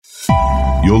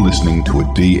You're listening to a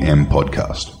DM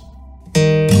podcast.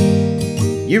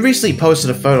 You recently posted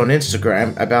a photo on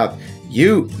Instagram about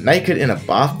you naked in a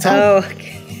bathtub. Oh,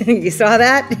 you saw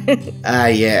that?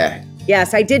 Yeah.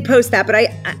 Yes, I did post that,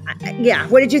 but yeah.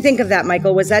 What did you think of that,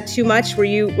 Michael? Was that too much? Were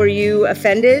you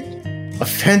offended?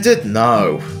 Offended?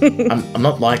 No. I'm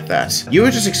not like that. You were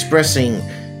just expressing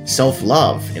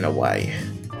self-love in a way.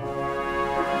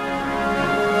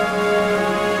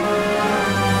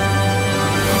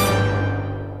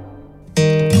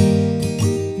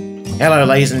 Hello,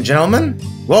 ladies and gentlemen.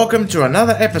 Welcome to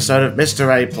another episode of Mr.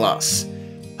 A+.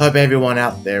 Hope everyone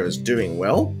out there is doing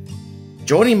well.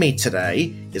 Joining me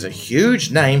today is a huge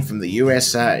name from the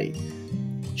USA.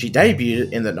 She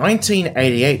debuted in the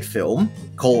 1988 film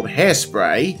called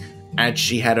Hairspray, and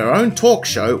she had her own talk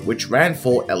show which ran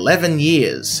for 11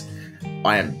 years.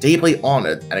 I am deeply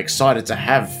honored and excited to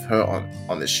have her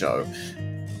on this show.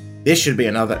 This should be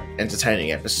another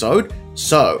entertaining episode,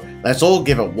 so let's all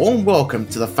give a warm welcome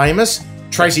to the famous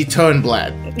Tracy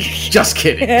Turnblad. Just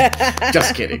kidding.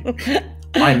 Just kidding.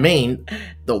 I mean,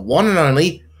 the one and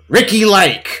only Ricki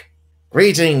Lake.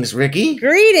 Greetings, Ricki.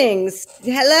 Greetings.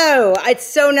 Hello. It's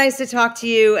so nice to talk to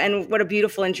you, and what a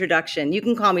beautiful introduction. You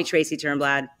can call me Tracy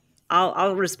Turnblad.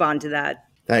 I'll respond to that.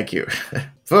 Thank you.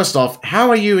 First off, how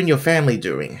are you and your family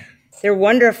doing? They're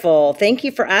wonderful. Thank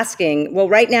you for asking. Well,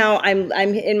 right now I'm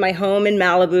in my home in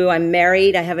Malibu. I'm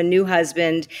married. I have a new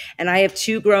husband, and I have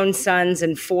 2 grown sons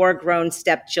and 4 grown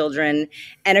stepchildren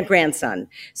and a grandson.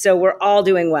 So we're all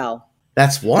doing well.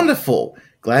 That's wonderful.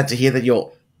 Glad to hear that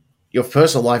your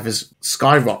personal life is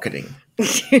skyrocketing.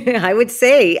 I would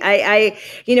say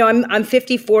I'm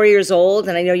 54 years old,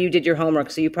 and I know you did your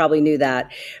homework, so you probably knew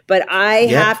that. But I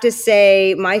have to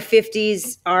say my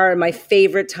 50s are my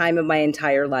favorite time of my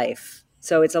entire life.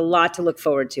 So it's a lot to look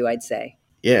forward to, I'd say.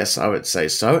 Yes, I would say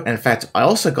so. In fact, I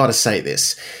also got to say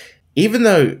this. Even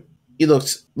though you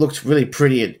looked really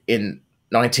pretty in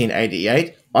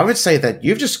 1988, I would say that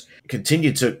you've just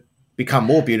continued to become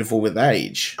more beautiful with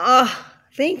age.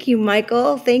 Thank you,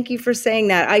 Michael. Thank you for saying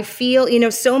that. I feel,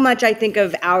 so much I think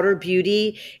of outer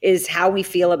beauty is how we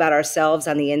feel about ourselves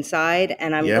on the inside.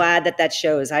 And I'm glad that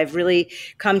shows. I've really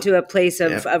come to a place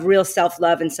of real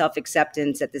self-love and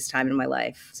self-acceptance at this time in my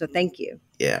life. So thank you.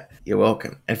 Yeah, you're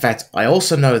welcome. In fact, I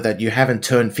also know that you haven't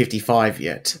turned 55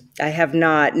 yet. I have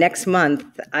not. Next month.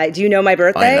 Do you know my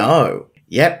birthday? I know.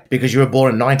 Yep, because you were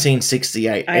born in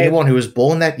 1968. Anyone who was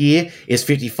born that year is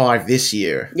 55 this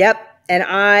year. Yep.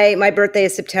 And my birthday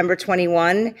is September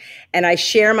 21, and I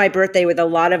share my birthday with a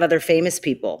lot of other famous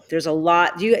people. There's a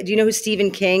lot. Do you know who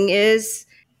Stephen King is?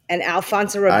 And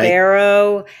Alfonso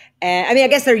Ribeiro? And I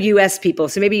guess they're U.S. people,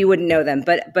 so maybe you wouldn't know them.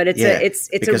 But it's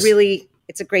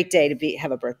a great day to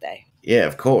have a birthday. Yeah,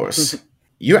 of course.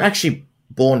 You're actually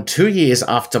born 2 years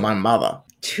after my mother.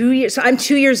 2 years. So I'm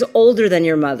 2 years older than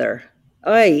your mother.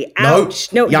 Oy,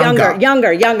 ouch. No, younger.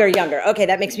 Okay,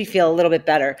 that makes me feel a little bit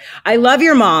better. I love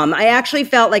your mom. I actually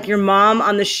felt like your mom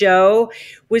on the show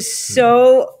was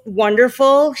so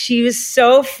wonderful. She was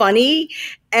so funny.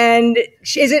 And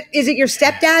is it your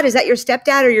stepdad? Is that your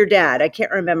stepdad or your dad? I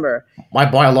can't remember. My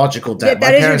biological dad.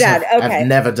 That is your dad. Have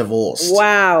never divorced.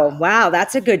 Wow.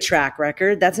 That's a good track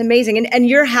record. That's amazing. And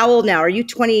you're how old now? Are you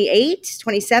 28,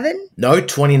 27? No,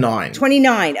 29.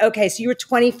 29. Okay, so you were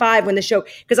 25 when the show,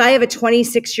 because I have a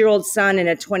 26-year-old son and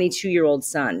a 22-year-old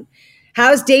son.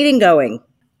 How's dating going?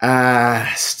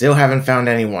 Still haven't found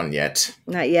anyone yet.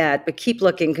 Not yet, but keep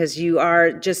looking because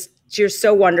you're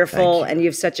so wonderful and you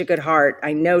have such a good heart.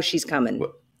 I know she's coming.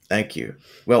 Well, thank you.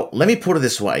 Well, let me put it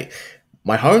this way.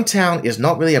 My hometown is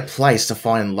not really a place to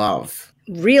find love.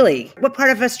 Really? What part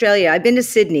of Australia? I've been to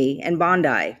Sydney and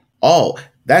Bondi. Oh,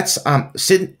 that's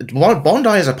Sydney.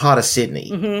 Bondi is a part of Sydney.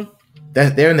 Mm-hmm.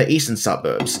 They're in the eastern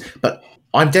suburbs. But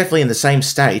I'm definitely in the same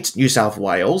state, New South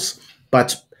Wales,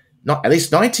 but not at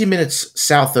least 90 minutes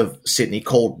south of Sydney,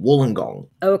 called Wollongong.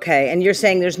 Okay, and you're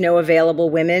saying there's no available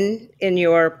women in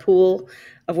your pool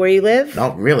of where you live?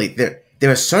 Not really. There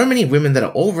are so many women that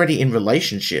are already in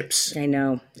relationships. I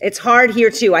know. It's hard here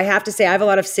too. I have to say I have a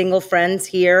lot of single friends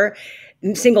here,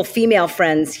 single female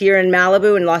friends here in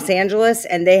Malibu and Los Angeles,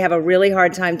 and they have a really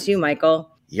hard time too, Michael.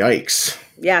 Yikes.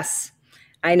 Yes.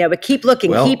 I know, but keep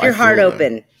looking. Keep your heart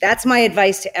open. That's my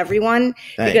advice to everyone.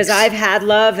 Thanks. Because I've had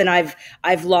love and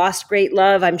I've lost great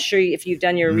love. I'm sure if you've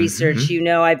done your research, you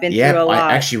know I've been through a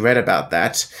lot. I actually read about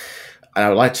that. And I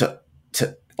would like to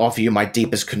offer you my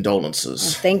deepest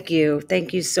condolences. Oh, thank you.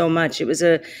 Thank you so much. It was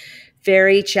a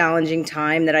very challenging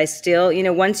time that I still,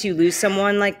 once you lose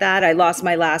someone like that, I lost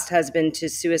my last husband to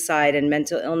suicide and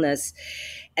mental illness.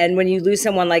 And when you lose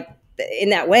someone like in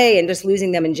that way, and just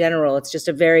losing them in general. It's just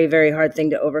a very, very hard thing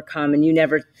to overcome, and you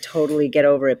never totally get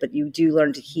over it, but you do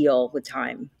learn to heal with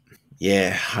time.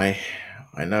 Yeah,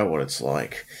 I know what it's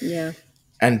like. Yeah.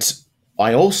 And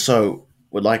I also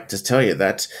would like to tell you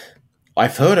that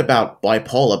I've heard about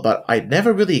bipolar, but I've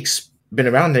never really been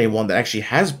around anyone that actually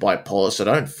has bipolar, so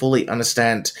I don't fully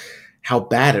understand how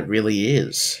bad it really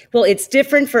is. Well, it's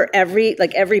different for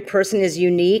every person is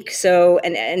unique. So,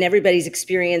 and everybody's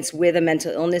experience with a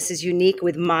mental illness is unique.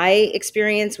 With my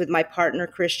experience with my partner,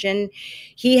 Christian,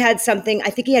 he had something,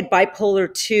 I think he had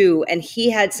bipolar 2, and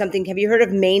he had something, have you heard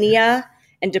of mania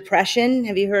and depression?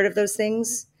 Have you heard of those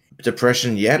things?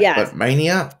 Depression, but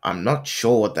mania, I'm not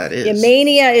sure what that is. Yeah,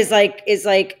 mania is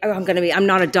like I'm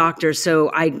not a doctor, so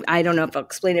I don't know if I'll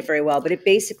explain it very well, but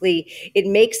it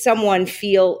makes someone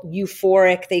feel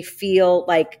euphoric. They feel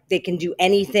like they can do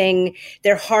anything.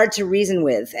 They're hard to reason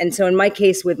with. And so in my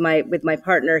case with my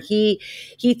partner, he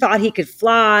thought he could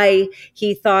fly.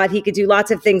 He thought he could do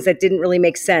lots of things that didn't really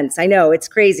make sense. I know, it's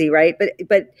crazy, right?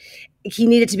 But he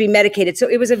needed to be medicated. So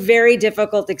it was a very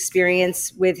difficult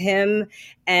experience with him.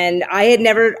 And I had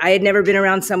never been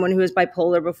around someone who was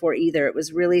bipolar before either. It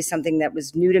was really something that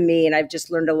was new to me, and I've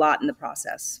just learned a lot in the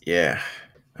process. Yeah.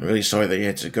 I'm really sorry that you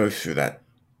had to go through that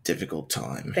difficult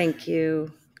time. Thank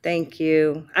you.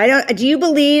 Do you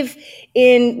believe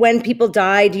in when people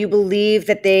die? Do you believe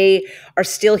that they are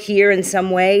still here in some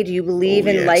way? Do you believe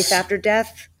in life after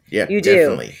death? Yeah, you do.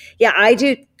 Definitely. Yeah, I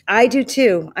do. I do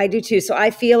too. So I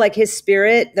feel like his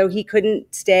spirit, though he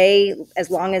couldn't stay as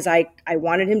long as I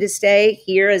wanted him to stay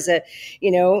here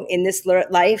in this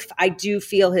life, I do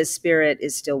feel his spirit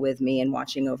is still with me and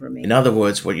watching over me. In other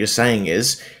words, what you're saying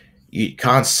is you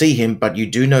can't see him, but you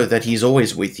do know that he's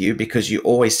always with you because you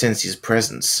always sense his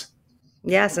presence.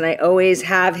 Yes, and I always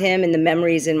have him in the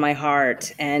memories in my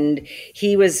heart. And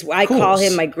I call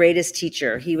him my greatest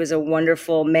teacher. He was a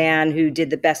wonderful man who did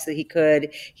the best that he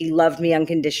could. He loved me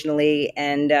unconditionally.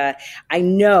 And I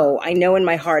know in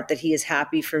my heart that he is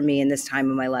happy for me in this time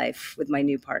of my life with my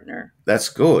new partner. That's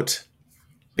good.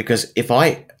 Because if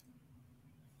I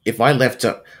left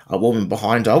a woman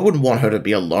behind, I wouldn't want her to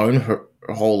be alone her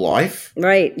whole life.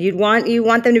 Right. You want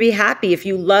them to be happy. If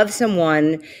you love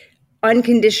someone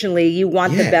unconditionally, you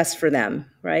want the best for them,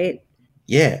 right?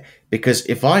 Yeah, because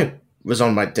if I was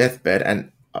on my deathbed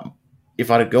and if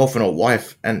I had a girlfriend or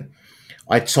wife and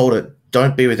I told her,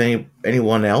 don't be with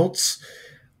anyone else,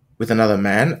 with another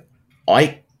man,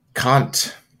 I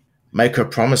can't make her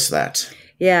promise that.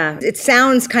 Yeah, it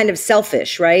sounds kind of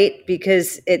selfish, right?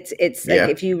 Because it's like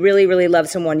if you really, really love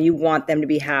someone, you want them to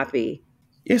be happy.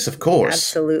 Yes, of course.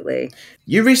 Absolutely.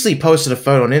 You recently posted a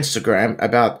photo on Instagram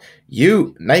about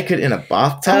you naked in a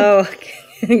bathtub. Oh,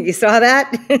 you saw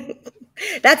that?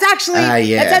 That's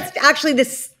actually that's actually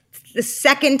the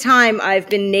second time I've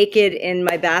been naked in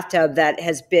my bathtub that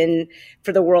has been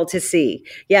for the world to see.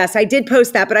 Yes, I did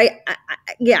post that, but I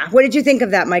what did you think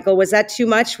of that, Michael? Was that too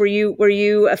much? Were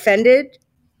you offended?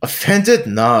 Offended?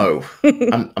 No.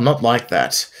 I'm not like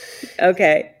that.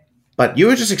 Okay. But you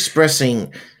were just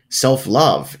expressing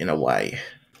self-love in a way.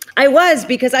 I was,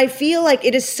 because I feel like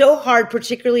it is so hard,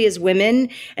 particularly as women,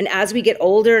 and as we get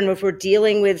older, and if we're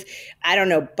dealing with,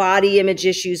 body image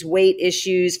issues, weight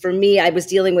issues. For me, I was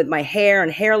dealing with my hair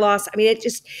and hair loss. I mean,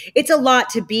 it's a lot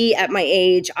to be at my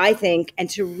age, I think, and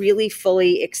to really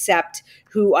fully accept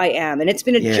who I am. And it's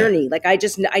been a journey. Like I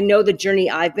know the journey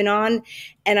I've been on,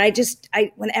 and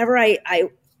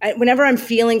whenever I'm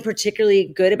feeling particularly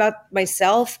good about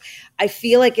myself, I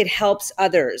feel like it helps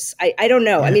others. I don't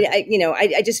know. Yeah. I mean,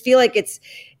 I just feel like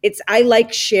I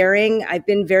like sharing. I've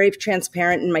been very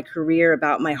transparent in my career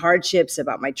about my hardships,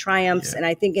 about my triumphs. Yeah. And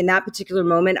I think in that particular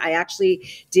moment, I actually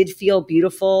did feel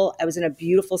beautiful. I was in a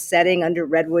beautiful setting under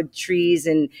redwood trees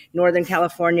in Northern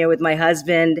California with my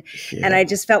husband. Yeah. And I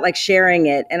just felt like sharing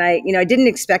it. And I didn't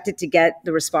expect it to get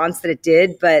the response that it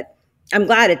did, but I'm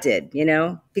glad it did,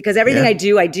 because everything I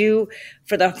do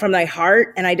from my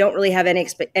heart, and I don't really have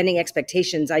any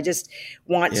expectations. I just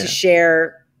want to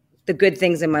share the good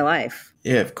things in my life.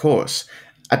 Yeah, of course.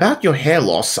 About your hair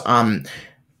loss,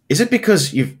 is it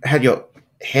because you've had your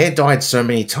hair dyed so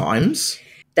many times?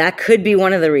 That could be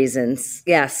one of the reasons.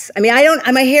 Yes. I mean,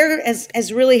 my hair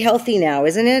is really healthy now,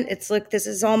 isn't it? It's like, this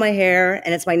is all my hair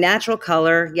and it's my natural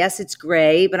color. Yes, it's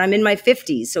gray, but I'm in my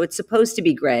 50s, so it's supposed to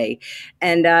be gray.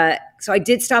 And so I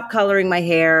did stop coloring my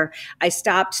hair. I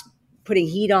stopped putting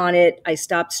heat on it. I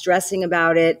stopped stressing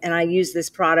about it. And I use this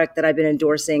product that I've been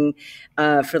endorsing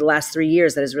for the last 3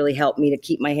 years that has really helped me to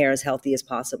keep my hair as healthy as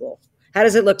possible. How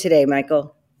does it look today,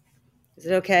 Michael? Is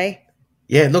it okay?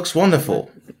 Yeah, it looks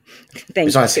wonderful.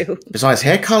 Thank you. Besides,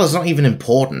 hair color is not even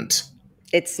important.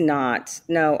 It's not.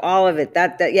 No, all of it.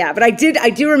 Yeah. But I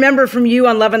do remember from you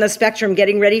on Love on the Spectrum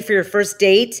getting ready for your first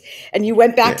date and you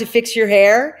went back to fix your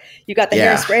hair. You got the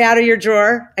hairspray out of your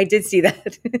drawer. I did see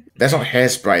that. That's not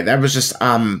hairspray. That was just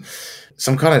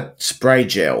some kind of spray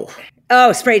gel.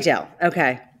 Oh, spray gel.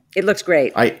 Okay. It looks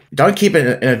great. I don't keep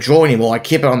it in a drawer anymore. I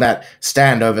keep it on that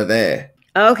stand over there.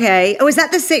 Okay. Oh, is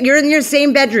that the same? You're in your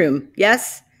same bedroom?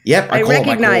 Yes? Yep. I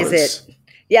recognize it.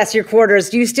 Yes, your quarters.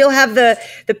 Do you still have the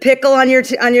pickle on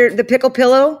the pickle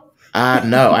pillow?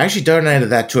 No, I actually donated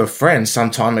that to a friend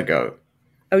some time ago.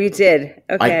 Oh, you did?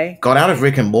 Okay. I got out of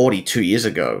Rick and Morty 2 years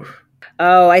ago.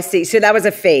 Oh, I see. So that was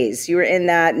a phase. You were in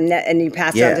that and you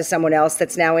passed it on to someone else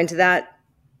that's now into that?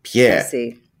 Yeah. I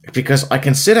see. Because I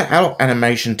consider adult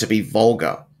animation to be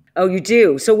vulgar. Oh, you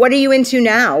do? So what are you into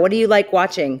now? What do you like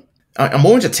watching? I'm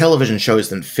more into television shows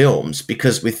than films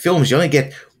because with films you only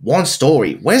get one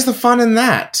story. Where's the fun in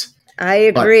that? I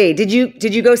agree. Did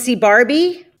you go see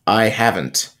Barbie? I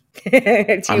haven't.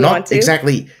 I'm not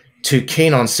exactly too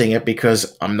keen on seeing it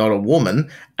because I'm not a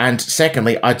woman, and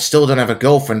secondly, I still don't have a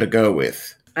girlfriend to go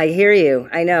with. I hear you.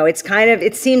 I know. It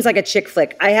seems like a chick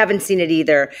flick. I haven't seen it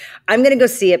either. I'm going to go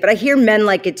see it, but I hear men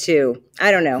like it too.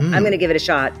 I don't know. I'm going to give it a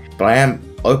shot. But I am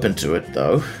open to it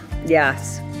though.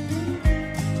 Yes.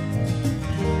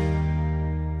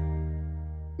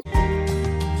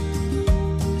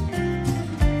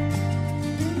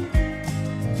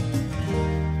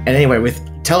 And anyway, with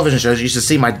television shows, you should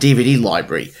see my DVD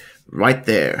library right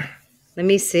there. Let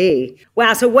me see.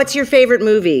 Wow. So what's your favorite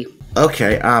movie?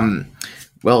 Okay.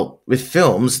 Well, with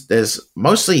films, there's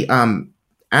mostly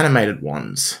animated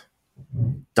ones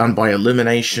done by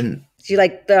Illumination. Do you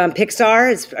like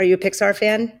Pixar? Are you a Pixar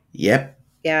fan? Yep.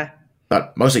 Yeah.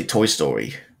 But mostly Toy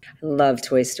Story. I love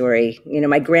Toy Story. You know,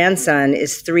 my grandson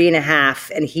is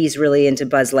 3.5 and he's really into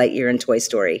Buzz Lightyear and Toy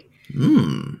Story.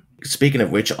 Speaking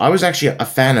of which, I was actually a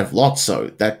fan of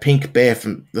Lotso, that pink bear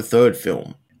from the third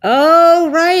film.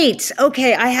 Oh, right.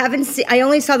 Okay. I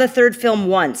only saw the third film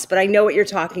once, but I know what you're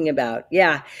talking about.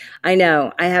 Yeah, I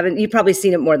know. You've probably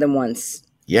seen it more than once.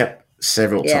 Yep,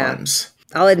 several times.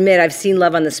 I'll admit I've seen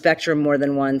Love on the Spectrum more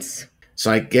than once. So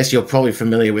I guess you're probably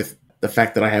familiar with the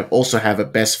fact that I also have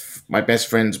my best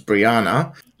friend's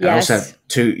Brianna. Yes. I also have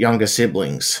 2 younger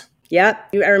siblings. Yeah.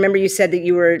 I remember you said that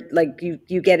you were like,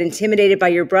 you get intimidated by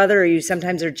your brother or you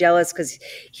sometimes are jealous because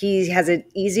he has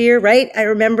it easier, right? I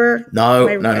remember. No.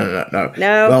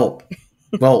 No.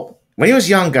 Well, when he was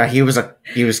younger, he was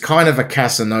kind of a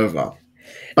Casanova,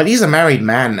 but he's a married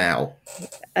man now.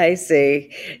 I see.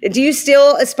 Do you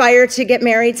still aspire to get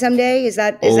married someday? Is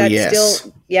that yes.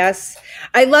 Still? Yes.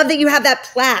 I love that you have that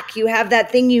plaque. You have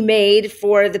that thing you made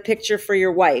for the picture for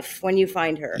your wife when you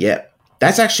find her. Yeah.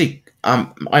 That's actually,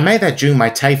 I made that during my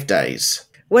TAFE days.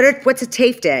 What's a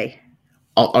TAFE day?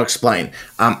 I'll explain.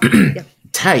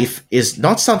 TAFE is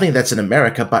not something that's in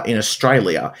America, but in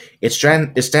Australia. It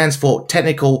stands for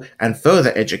Technical and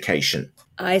Further Education.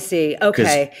 I see.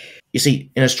 Okay. You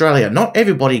see, in Australia, not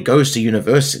everybody goes to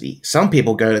university. Some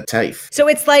people go to TAFE. So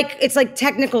it's like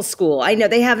technical school. I know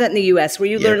they have that in the US where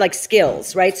you learn like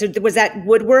skills, right? So was that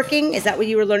woodworking? Is that what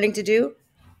you were learning to do?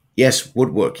 Yes,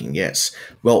 woodworking, yes.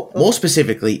 Well, more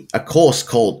specifically, a course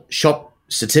called Shop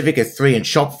Certificate 3 in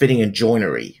Shop Fitting and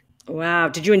Joinery. Wow.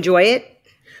 Did you enjoy it?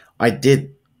 I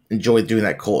did enjoy doing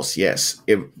that course, yes.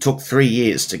 It took 3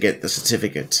 years to get the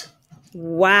certificate.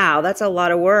 Wow, that's a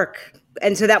lot of work.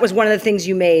 And so that was one of the things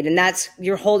you made, and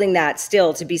you're holding that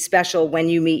still to be special when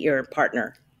you meet your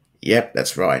partner. Yep,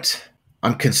 that's right.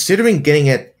 I'm considering getting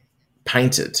it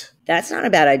painted. That's not a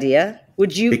bad idea.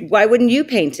 Why wouldn't you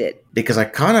paint it? Because I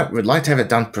kind of would like to have it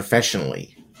done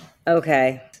professionally.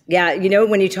 Okay. Yeah, you know,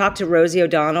 when you talk to Rosie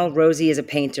O'Donnell, Rosie is a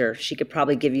painter. She could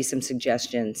probably give you some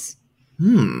suggestions.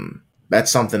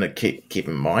 That's something to keep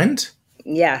in mind.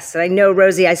 Yes, and I know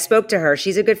Rosie. I spoke to her.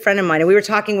 She's a good friend of mine. And we were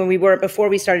talking before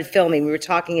we started filming, we were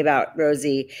talking about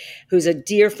Rosie, who's a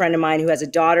dear friend of mine who has a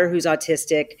daughter who's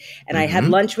autistic. And I had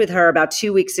lunch with her about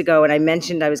 2 weeks ago and I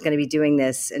mentioned I was going to be doing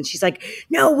this. And she's like,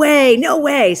 no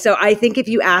way. So I think if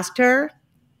you asked her,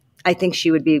 I think she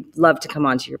would love to come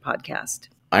onto your podcast.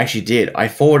 I actually did. I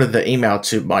forwarded the email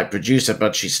to my producer,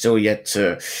 but she's still yet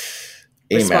to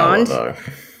email her, though.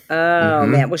 Oh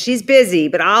man, well she's busy,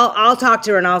 but I'll talk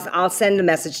to her and I'll send a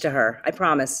message to her. I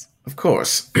promise. Of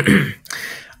course.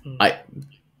 I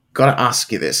gotta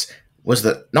ask you this: was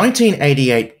the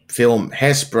 1988 film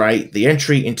Hairspray the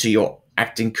entry into your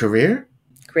acting career?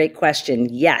 Great question.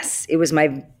 Yes, it was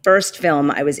my first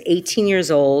film. I was 18 years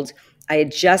old. I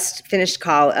had just finished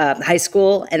high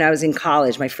school and I was in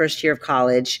college, my first year of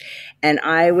college. And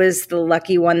I was the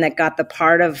lucky one that got the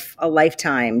part of a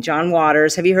lifetime. John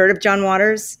Waters. Have you heard of John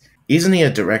Waters? Isn't he a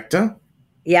director?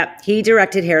 Yep, he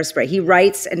directed Hairspray. He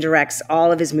writes and directs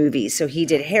all of his movies. So he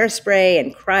did Hairspray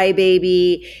and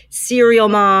Crybaby, Serial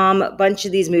Mom, a bunch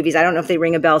of these movies. I don't know if they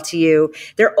ring a bell to you.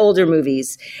 They're older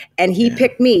movies. And he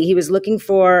picked me. He was looking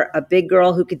for a big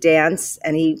girl who could dance,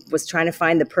 and he was trying to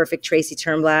find the perfect Tracy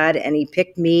Turnblad, and he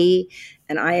picked me.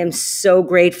 And I am so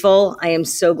grateful. I am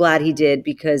so glad he did,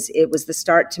 because it was the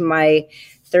start to my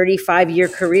 35-year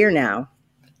career now.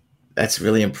 That's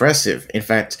really impressive. In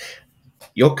fact,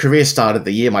 your career started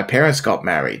the year my parents got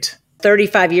married.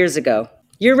 35 years ago.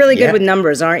 You're really good with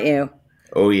numbers, aren't you?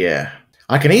 Oh, yeah.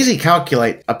 I can easily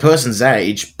calculate a person's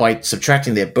age by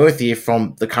subtracting their birth year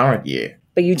from the current year.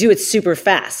 But you do it super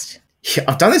fast. Yeah,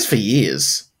 I've done this for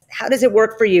years. How does it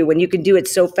work for you when you can do it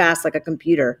so fast like a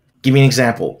computer? Give me an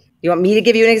example. You want me to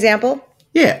give you an example?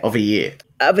 Yeah, of a year.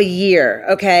 Of a year.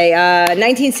 Okay,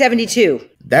 1972.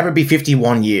 That would be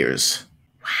 51 years.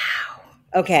 Wow.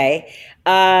 Okay.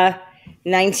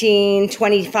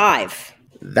 1925.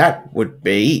 That would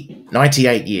be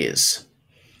 98 years.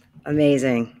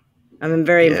 Amazing. I'm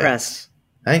very impressed.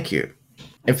 Thank you.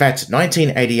 In fact,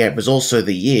 1988 was also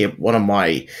the year one of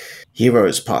my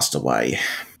heroes passed away,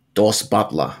 Doss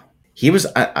Butler. He was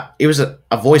a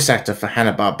voice actor for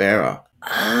Hanna-Barbera.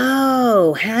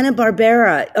 Oh,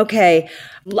 Hanna-Barbera. Okay.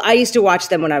 I used to watch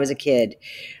them when I was a kid.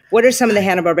 What are some of the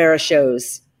Hanna-Barbera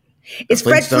shows? Is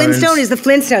Fred Flintstone? Is the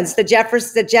Flintstones, the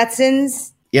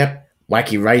Jetsons? Yep.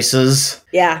 Wacky Racers.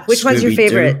 Yeah. Which one's your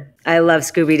favorite? I love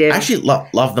Scooby-Doo. I actually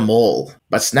love them all.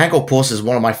 But Snagglepuss is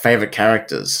one of my favorite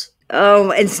characters. Oh,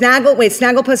 and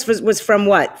Snagglepuss was from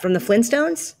what? From the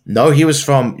Flintstones? No, he was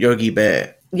from Yogi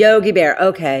Bear. Yogi Bear.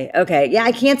 Okay. Yeah,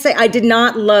 I can't say I did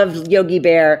not love Yogi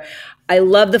Bear. I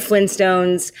love the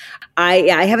Flintstones.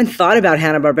 I haven't thought about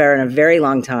Hanna-Barbera in a very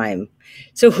long time.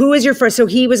 So who is your first? So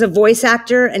he was a voice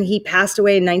actor and he passed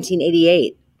away in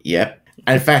 1988. Yep.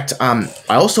 And in fact, I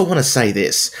also want to say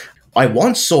this. I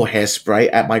once saw Hairspray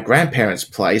at my grandparents'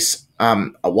 place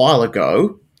a while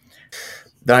ago.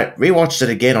 Then I rewatched it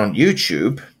again on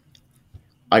YouTube.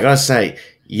 I gotta say,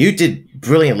 you did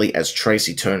brilliantly as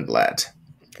Tracy Turnblad.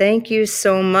 Thank you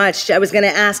so much. I was going to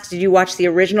ask, did you watch the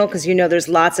original? Because there's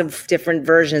lots of different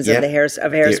versions of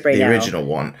Hairspray the now. original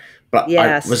one. But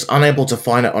yes. I was unable to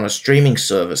find it on a streaming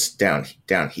service down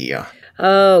here.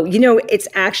 Oh, it's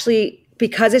actually,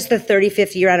 because it's the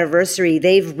 35th year anniversary,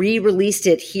 they've re-released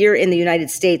it here in the United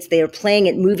States. They are playing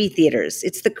at movie theaters.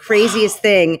 It's the craziest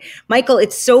thing. Michael,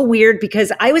 it's so weird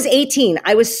because I was 18.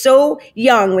 I was so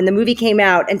young when the movie came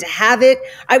out, and to have it,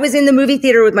 I was in the movie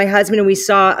theater with my husband and we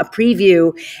saw a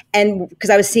preview, and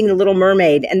because I was seeing The Little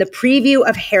Mermaid, and the preview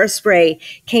of Hairspray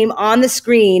came on the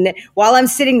screen while I'm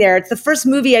sitting there. It's the first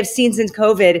movie I've seen since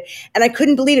COVID, and I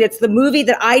couldn't believe it. It's the movie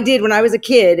that I did when I was a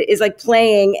kid is like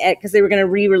playing because they were going to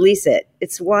re-release it.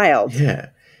 It's wild. Yeah.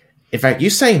 In fact, you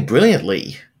sang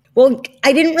brilliantly. Well,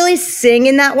 I didn't really sing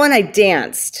in that one. I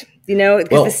danced, because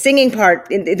the singing part,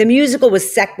 the musical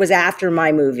was after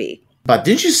my movie. But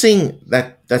didn't you sing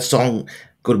that song,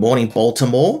 Good Morning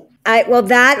Baltimore?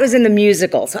 That was in the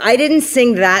musical. So I didn't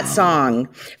sing that song,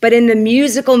 but in the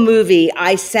musical movie,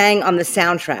 I sang on the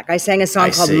soundtrack. I sang a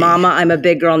song called Mama, I'm a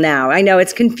Big Girl Now. I know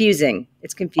it's confusing.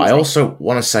 I also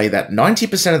want to say that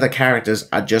 90% of the characters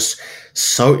are just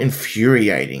so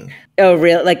infuriating. Oh,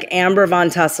 really? Like Amber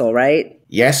Von Tussle, right?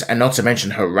 Yes, and not to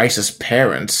mention her racist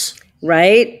parents.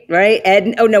 Right.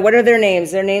 Ed. Oh no, what are their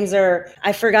names? Their names are,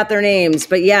 I forgot their names,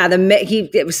 but yeah,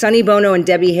 it was Sonny Bono and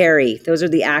Debbie Harry. Those are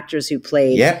the actors who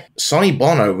played. Yep. Sonny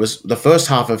Bono was the first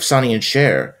half of Sonny and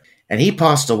Cher, and he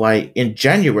passed away in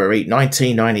January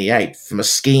 1998 from a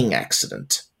skiing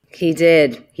accident. He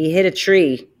did. He hit a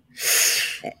tree.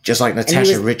 Just like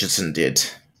Natasha Richardson did.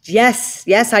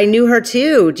 Yes, I knew her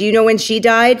too. Do you know when she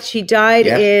died? She died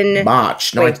in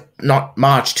March, not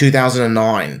March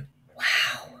 2009.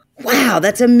 Wow,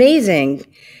 that's amazing.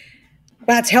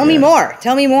 Wow, tell me more.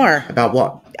 About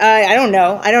what? I don't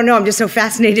know. I'm just so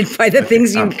fascinated by the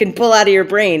things you can pull out of your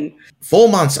brain. 4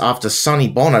 months after Sonny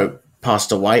Bono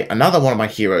passed away, another one of my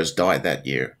heroes died that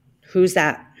year. Who's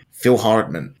that? Phil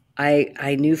Hartman.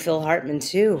 I knew Phil Hartman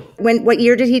too. What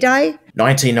year did he die?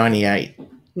 1998.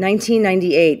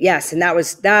 1998. Yes, and that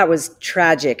was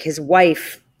tragic. His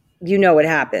wife, you know what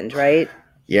happened, right?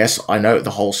 Yes, I know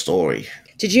the whole story.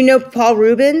 Did you know Paul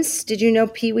Rubens? Did you know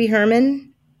Pee Wee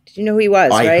Herman? Did you know who he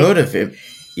was, I right? heard of him.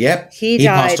 Yep. He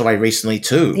died. Passed away recently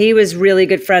too. He was really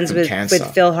good friends with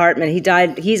Phil Hartman. He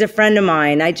died. He's a friend of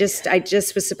mine. I just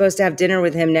was supposed to have dinner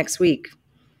with him next week.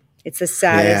 It's the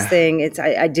saddest thing.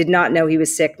 I did not know he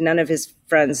was sick. None of his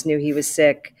friends knew he was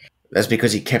sick. That's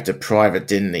because he kept it private,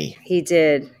 didn't he? He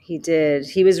did.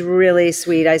 He was really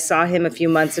sweet. I saw him a few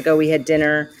months ago. We had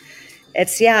dinner.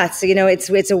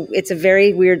 It's a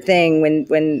very weird thing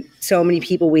when so many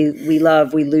people we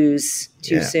love we lose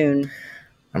too soon.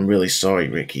 I'm really sorry,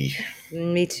 Ricki.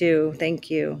 Me too. Thank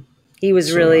you. He was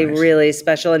It's all really, right. really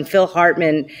special, and Phil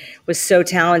Hartman was so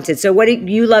talented. So,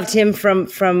 you loved him from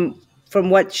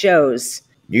what shows?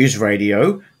 News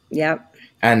radio. Yep.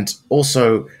 And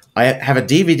also, I have a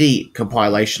DVD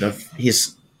compilation of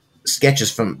his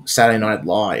sketches from Saturday Night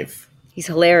Live. He's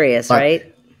hilarious, But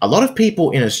right? a lot of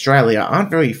people in Australia aren't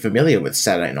very familiar with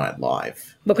Saturday Night Live.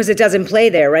 Because it doesn't play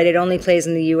there, right? It only plays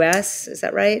in the U.S. Is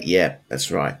that right? Yeah,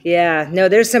 that's right. Yeah. No,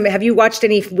 there's some. Have you watched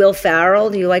any Will Ferrell?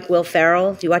 Do you like Will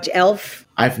Ferrell? Do you watch Elf?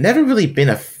 I've never really been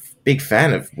a big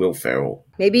fan of Will Ferrell.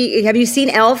 Maybe have you seen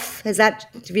Elf? Have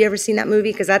you ever seen that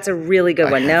movie? Because that's a really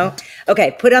good one. No.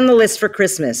 Okay, put it on the list for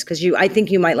Christmas because I think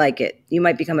you might like it. You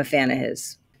might become a fan of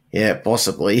his. Yeah,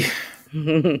 possibly.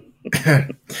 And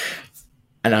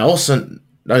I also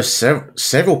know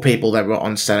several people that were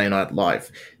on Saturday Night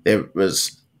Live. There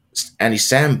was Andy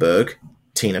Samberg,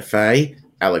 Tina Fey,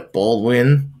 Alec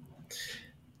Baldwin,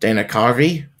 Dana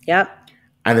Carvey. Yep.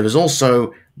 And there was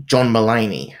also John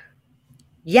Mulaney.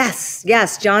 Yes,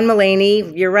 John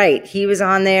Mulaney. You're right. He was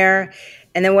on there.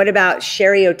 And then what about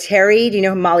Sherry O'Terry? Do you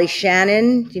know Molly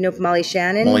Shannon? Do you know Molly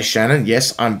Shannon? Molly Shannon,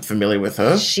 yes, I'm familiar with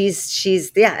her.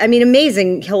 She's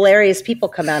amazing, hilarious people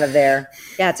come out of there.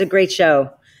 Yeah, it's a great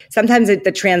show. Sometimes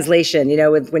the translation,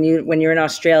 when you're in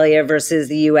Australia versus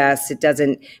the US, it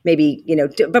doesn't maybe,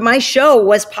 but my show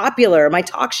was popular. My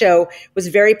talk show was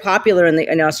very popular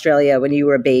in Australia when you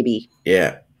were a baby.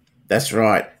 Yeah, that's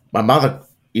right. My mother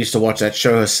used to watch that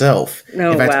show herself.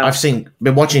 Oh, in fact, wow. I've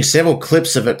been watching several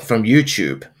clips of it from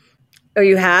YouTube. Oh,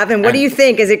 you have? And what do you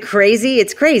think? Is it crazy?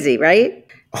 It's crazy, right?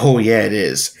 Oh, yeah, it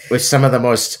is. With some of the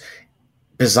most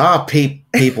bizarre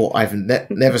people I've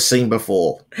never seen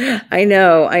before. I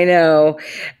know.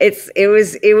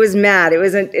 It was mad. It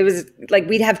was like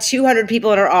we'd have 200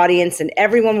 people in our audience and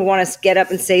everyone would want to get up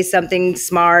and say something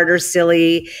smart or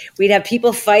silly. We'd have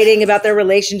people fighting about their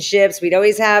relationships. We'd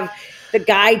always have the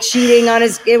guy cheating on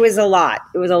it was a lot.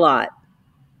 It was a lot.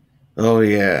 Oh,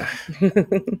 yeah.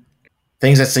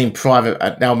 Things that seem private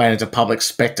are now made into public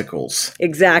spectacles.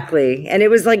 Exactly. And it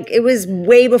was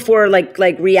way before like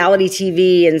reality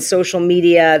TV and social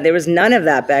media. There was none of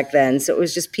that back then. So it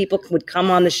was just people would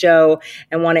come on the show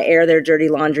and want to air their dirty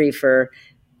laundry for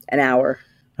an hour.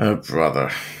 Oh,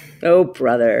 brother.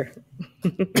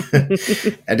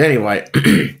 And anyway,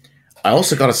 I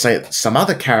also got to say that some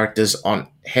other characters on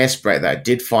Hairspray that I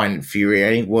did find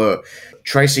infuriating were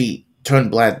Tracy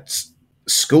Turnblad's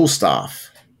school staff.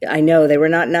 I know, they were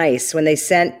not nice when they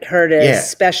sent her to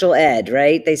special ed,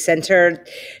 right? They sent her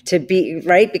to be,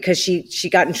 right? Because she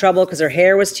got in trouble because her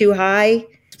hair was too high.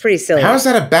 It's pretty silly. How is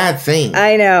that a bad thing?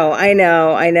 I know.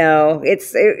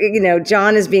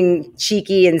 John is being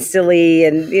cheeky and silly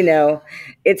and,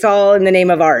 it's all in the name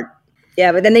of art.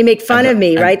 Yeah, but then they make fun of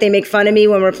me, right? They make fun of me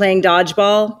when we're playing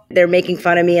dodgeball. They're making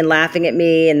fun of me and laughing at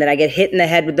me, and then I get hit in the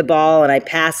head with the ball and I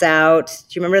pass out.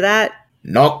 Do you remember that?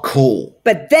 Not cool.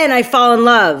 But then I fall in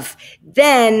love.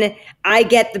 Then I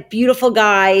get the beautiful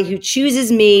guy who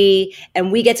chooses me,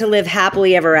 and we get to live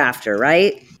happily ever after,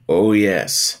 right? Oh,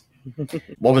 yes.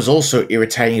 What was also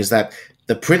irritating is that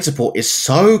the principal is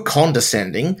so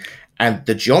condescending, and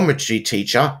the geometry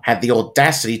teacher had the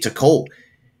audacity to call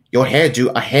your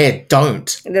hairdo a hair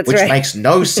don't, which makes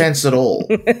no sense at all.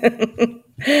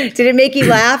 Did it make you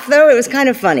laugh, though? It was kind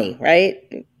of funny, right?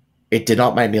 It did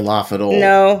not make me laugh at all.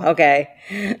 No? Okay.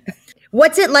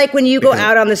 What's it like when you go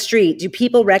out on the street? Do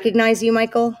people recognize you,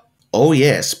 Michael? Oh,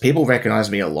 yes. People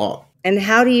recognize me a lot. And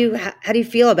how do you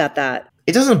feel about that?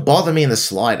 It doesn't bother me in the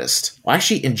slightest. I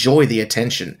actually enjoy the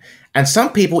attention. And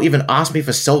some people even ask me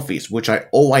for selfies, which I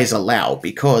always allow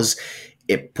because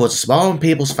it puts a smile on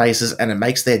people's faces and it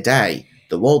makes their day.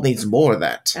 The world needs more of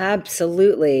that.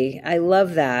 Absolutely. I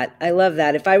love that.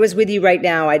 If I was with you right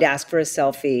now, I'd ask for a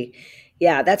selfie.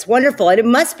 Yeah, that's wonderful. And it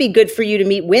must be good for you to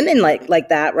meet women like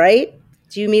that, right?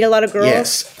 Do you meet a lot of girls?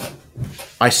 Yes,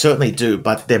 I certainly do.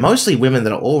 But they're mostly women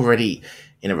that are already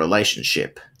in a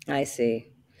relationship. I see.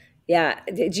 Yeah.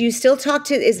 Do you still talk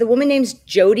to, is the woman named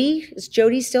Jody? Is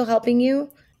Jody still helping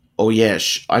you? Oh, yeah.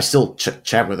 I still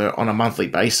chat with her on a monthly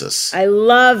basis. I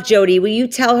love Jody. Will you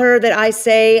tell her that I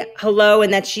say hello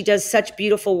and that she does such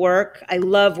beautiful work? I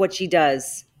love what she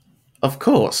does. Of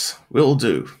course. Will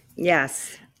do.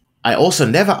 Yes. I also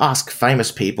never ask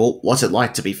famous people what's it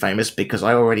like to be famous because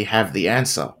I already have the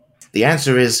answer. The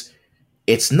answer is,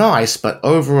 it's nice, but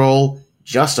overall,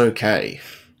 just okay.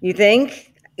 You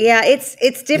think? Yeah,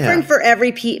 it's different for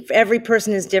every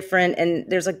person is different, and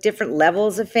there's like different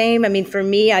levels of fame. I mean, for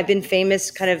me, I've been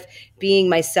famous kind of being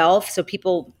myself, so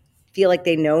people feel like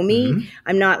they know me. Mm-hmm.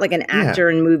 I'm not like an actor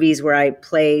in movies where I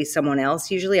play someone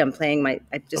else. Usually I'm playing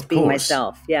I'm just being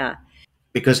myself. Yeah.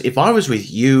 Because if I was with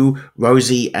you,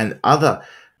 Rosie, and other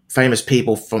famous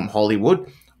people from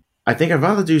Hollywood, I think I'd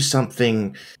rather do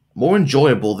something more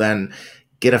enjoyable than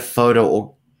get a photo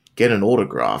or get an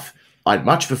autograph. I'd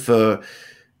much prefer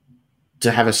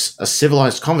to have a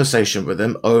civilized conversation with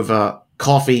them over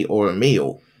coffee or a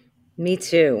meal. Me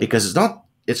too. Because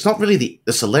it's not really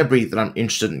the celebrity that I'm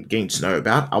interested in getting to know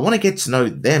about. I want to get to know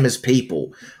them as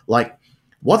people. Like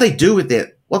what they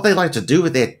like to do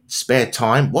with their spare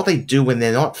time, what they do when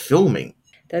they're not filming.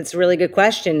 That's a really good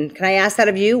question. Can I ask that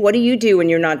of you? What do you do when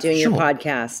you're not doing your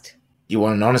podcast? You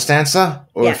want an honest answer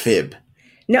or a fib?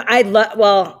 No,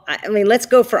 let's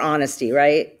go for honesty,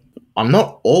 right? I'm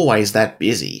not always that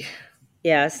busy.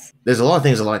 Yes. There's a lot of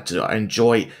things I like to do. I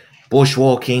enjoy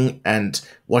bushwalking and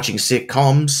watching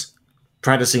sitcoms,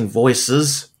 practicing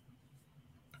voices,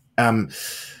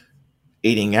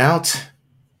 eating out,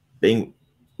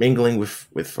 mingling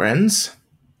with friends,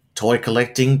 toy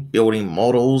collecting, building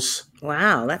models.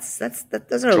 Wow,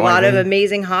 those are a lot of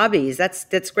amazing hobbies.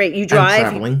 That's great. You drive?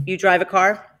 Traveling. You drive a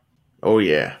car? Oh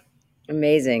yeah.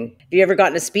 Amazing. Have you ever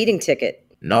gotten a speeding ticket?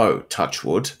 No, touch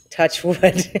wood. Touch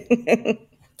wood.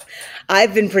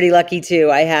 I've been pretty lucky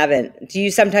too. I haven't. Do you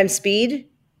sometimes speed?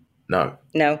 No.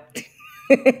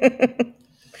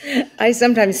 I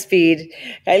sometimes speed.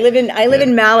 I live in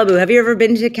Malibu. Have you ever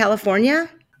been to California?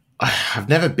 I've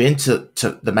never been to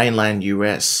the mainland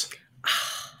US.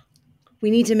 We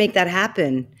need to make that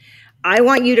happen. I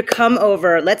want you to come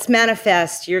over. Let's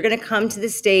manifest. You're going to come to the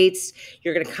States.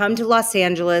 You're going to come to Los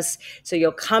Angeles. So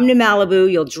you'll come to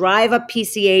Malibu. You'll drive up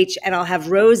PCH, and I'll have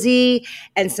Rosie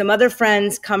and some other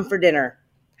friends come for dinner.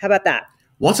 How about that?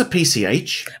 What's a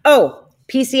PCH? Oh,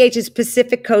 PCH is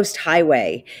Pacific Coast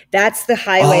Highway. That's the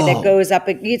highway that goes up.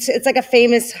 It's like a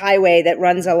famous highway that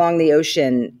runs along the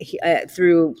ocean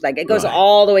through, like it goes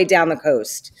all the way down the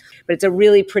coast. But it's a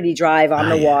really pretty drive on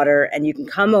the water, and you can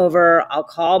come over. I'll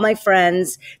call my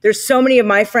friends. There's so many of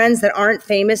my friends that aren't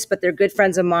famous, but they're good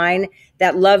friends of mine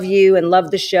that love you and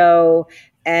love the show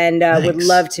and would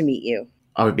love to meet you.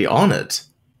 I would be honored.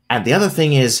 And the other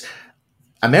thing is,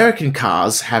 American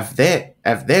cars have their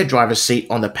driver's seat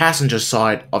on the passenger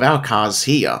side of our cars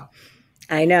here.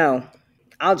 I know.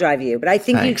 I'll drive you, but I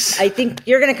think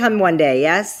you're going to come one day.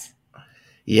 Yes.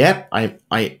 Yep,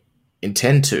 I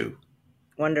intend to.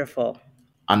 Wonderful.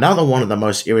 Another one of the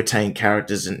most irritating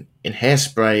characters in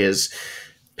Hairspray is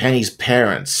Penny's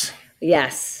parents.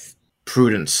 Yes.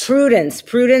 Prudence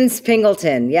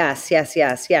Pingleton. Yes.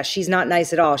 She's not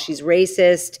nice at all. She's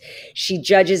racist. She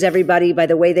judges everybody by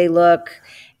the way they look.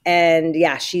 And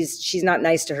yeah, she's not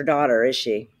nice to her daughter, is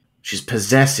she? She's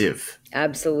possessive.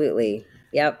 Absolutely.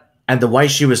 Yep. And the way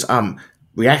she was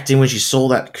reacting when she saw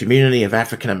that community of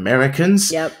African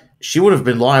Americans. Yep. She would have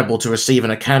been liable to receive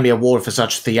an Academy Award for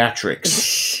such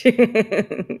theatrics.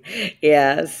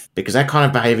 Yes. Because that kind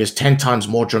of behavior is 10 times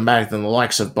more dramatic than the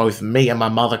likes of both me and my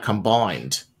mother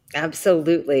combined.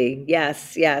 Absolutely.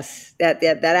 Yes.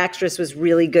 That actress was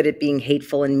really good at being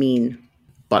hateful and mean.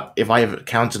 But if I ever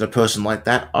encountered a person like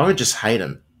that, I would just hate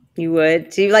him. You would?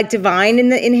 Do you like Divine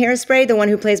in Hairspray, the one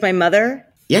who plays my mother?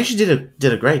 Yeah, she did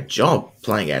a great job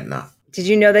playing Edna. Did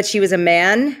you know that she was a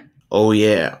man? Oh,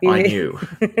 yeah, I knew.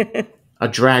 A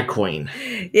drag queen.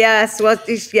 Yes.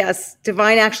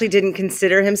 Divine actually didn't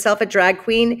consider himself a drag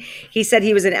queen. He said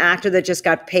he was an actor that just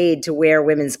got paid to wear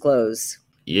women's clothes.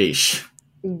 Yeesh.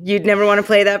 You'd never want to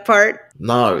play that part?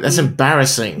 No, that's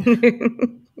embarrassing.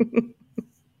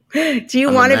 Do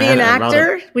you want to be an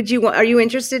actor? Are you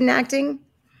interested in acting?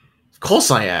 Of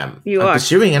course I am. I'm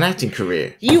pursuing an acting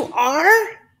career. You are?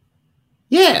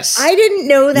 Yes. I didn't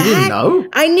know that. You didn't know?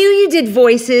 I knew you did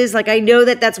voices. Like, I know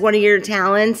that that's one of your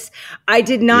talents. I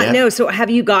did not know. So have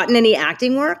you gotten any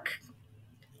acting work?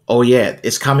 Oh, yeah.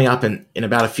 It's coming up in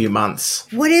about a few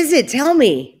months. What is it? Tell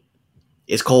me.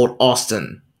 It's called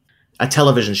Austin. A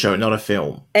television show, not a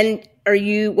film. And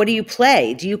what do you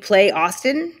play? Do you play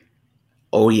Austin?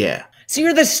 Oh, yeah. So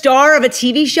you're the star of a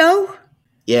TV show?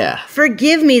 Yeah.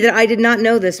 Forgive me that I did not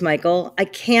know this, Michael. I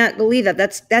can't believe that.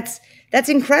 That's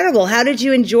incredible. How did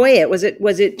you enjoy it? Was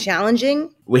it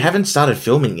challenging? We haven't started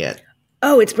filming yet.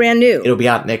 Oh, it's brand new. It'll be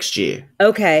out next year.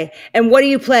 Okay. And what do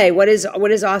you play? What is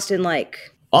Austin like?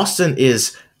 Austin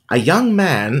is a young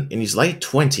man in his late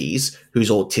 20s who's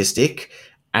autistic,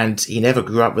 and he never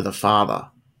grew up with a father.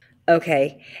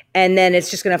 Okay. And then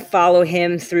it's just going to follow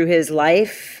him through his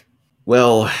life?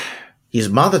 Well, his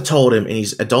mother told him in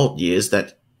his adult years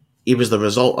that it was the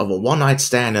result of a one-night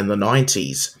stand in the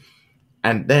 90s.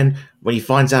 And then when he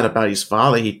finds out about his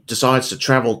father, he decides to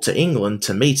travel to England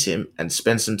to meet him and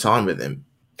spend some time with him.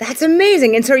 That's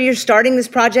amazing. And so you're starting this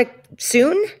project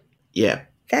soon? Yeah.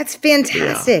 That's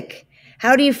fantastic.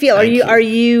 How do you feel? Are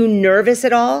you nervous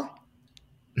at all?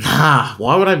 Nah,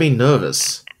 why would I be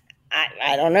nervous?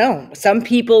 I don't know. Some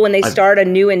people, when they start a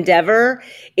new endeavor,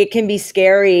 it can be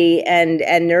scary and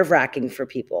nerve-wracking for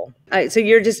people. So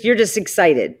you're just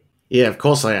excited. Yeah, of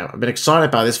course I am. I've been excited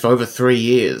about this for over 3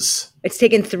 years. It's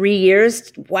taken 3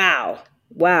 years? Wow.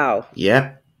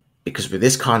 Yeah, because with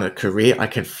this kind of career, I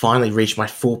can finally reach my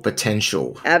full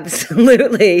potential.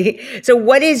 Absolutely. So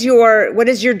what is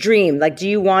your dream? Like, do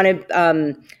you want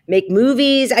to make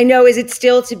movies? I know, is it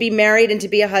still to be married and to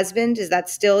be a husband? Is that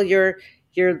still your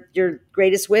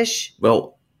greatest wish?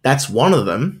 Well, that's one of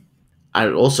them. I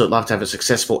would also love to have a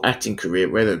successful acting career,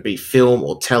 whether it be film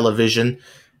or television.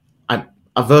 I'm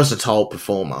a versatile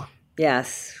performer.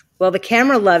 Yes. Well, the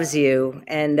camera loves you,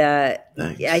 and I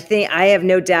think I have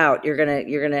no doubt you're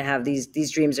gonna have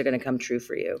these dreams are gonna come true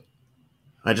for you.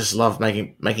 I just love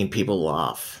making people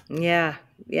laugh. Yeah.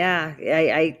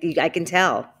 I can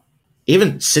tell.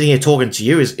 Even sitting here talking to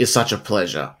you is such a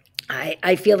pleasure.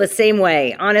 I feel the same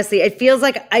way. Honestly, I feel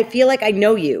like I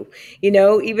know you. You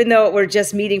know, even though we're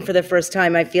just meeting for the first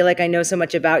time, I feel like I know so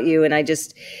much about you, and I'm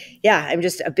just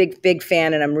a big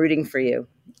fan, and I'm rooting for you.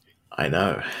 I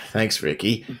know. Thanks,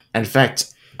 Ricki. In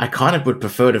fact, I kind of would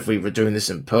prefer it if we were doing this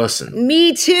in person.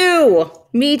 Me too.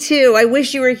 I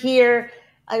wish you were here.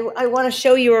 I want to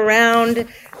show you around.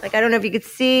 Like, I don't know if you could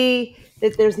see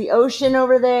that there's the ocean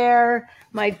over there.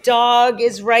 My dog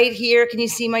is right here. Can you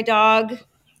see my dog?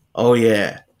 Oh,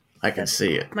 yeah. I can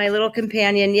see it. My little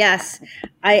companion, yes.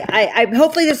 I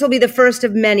hopefully this will be the first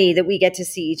of many that we get to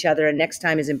see each other, and next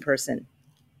time is in person.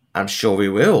 I'm sure we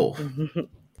will.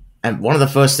 And one of the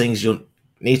first things you'll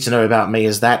need to know about me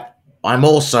is that I'm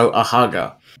also a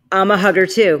hugger. I'm a hugger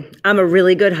too. I'm a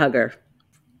really good hugger.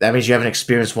 That means you haven't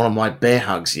experienced one of my bear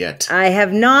hugs yet. I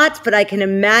have not, but I can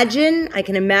imagine,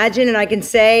 and I can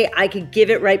say I could give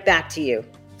it right back to you.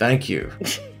 Thank you.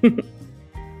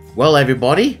 Well,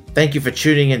 everybody, thank you for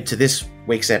tuning in to this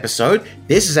week's episode.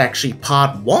 This is actually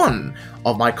part 1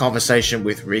 of my conversation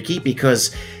with Ricki,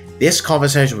 because this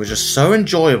conversation was just so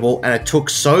enjoyable and it took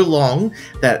so long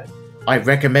that I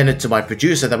recommended to my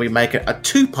producer that we make it a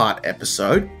 2-part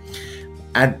episode.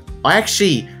 And I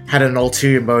actually had an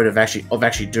ulterior motive of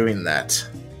actually doing that.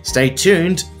 Stay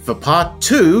tuned for part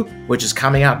 2, which is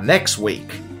coming out next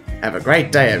week. Have a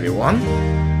great day,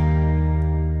 everyone.